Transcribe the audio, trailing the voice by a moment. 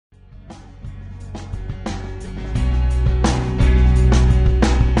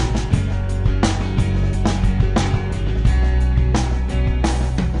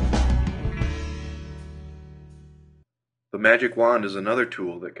magic wand is another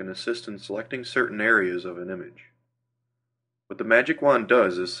tool that can assist in selecting certain areas of an image. What the magic wand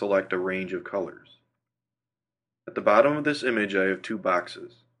does is select a range of colors. At the bottom of this image I have two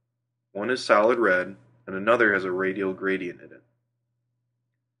boxes. One is solid red and another has a radial gradient in it.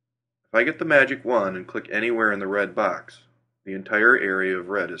 If I get the magic wand and click anywhere in the red box, the entire area of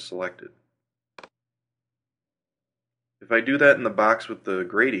red is selected. If I do that in the box with the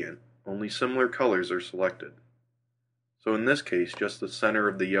gradient, only similar colors are selected. So in this case, just the center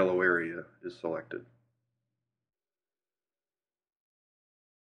of the yellow area is selected.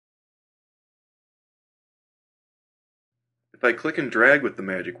 If I click and drag with the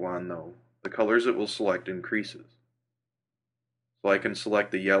magic wand though, the colors it will select increases. So I can select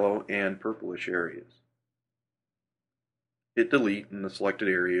the yellow and purplish areas. Hit delete and the selected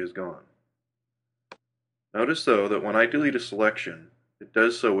area is gone. Notice though that when I delete a selection, it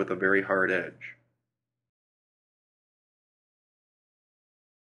does so with a very hard edge.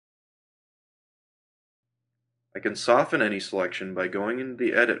 I can soften any selection by going into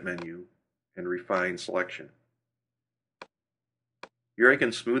the Edit menu and Refine Selection. Here I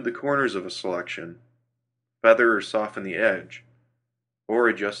can smooth the corners of a selection, feather or soften the edge, or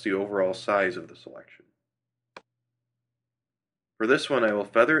adjust the overall size of the selection. For this one I will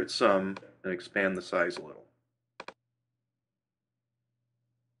feather it some and expand the size a little.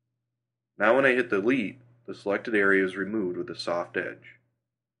 Now when I hit delete, the selected area is removed with a soft edge.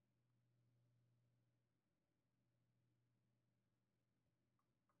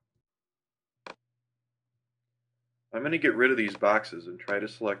 I'm going to get rid of these boxes and try to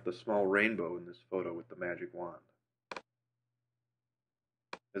select the small rainbow in this photo with the magic wand.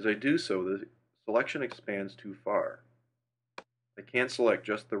 As I do so, the selection expands too far. I can't select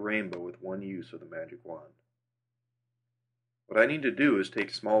just the rainbow with one use of the magic wand. What I need to do is take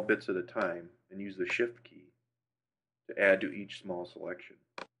small bits at a time and use the Shift key to add to each small selection.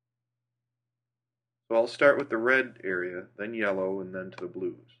 So I'll start with the red area, then yellow, and then to the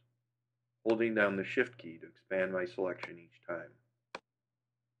blues, holding down the Shift key to expand my selection each time.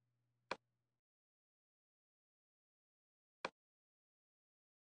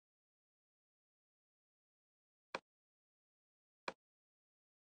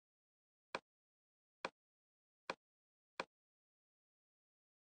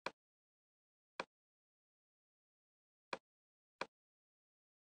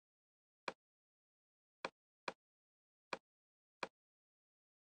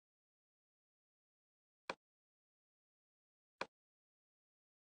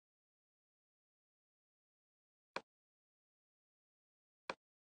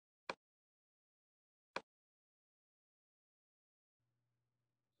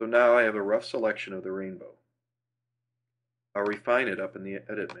 So now I have a rough selection of the rainbow. I'll refine it up in the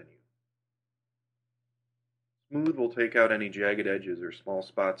Edit menu. Smooth will take out any jagged edges or small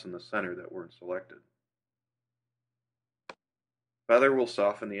spots in the center that weren't selected. Feather will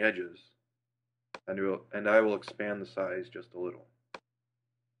soften the edges, and I will expand the size just a little.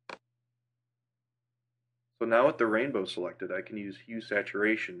 So now with the rainbow selected, I can use hue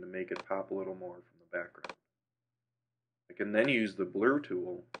saturation to make it pop a little more from the background. I can then use the blur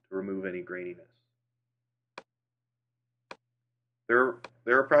tool to remove any graininess. There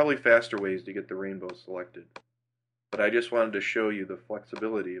are probably faster ways to get the rainbow selected, but I just wanted to show you the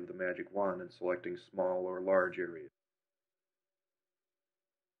flexibility of the magic wand in selecting small or large areas.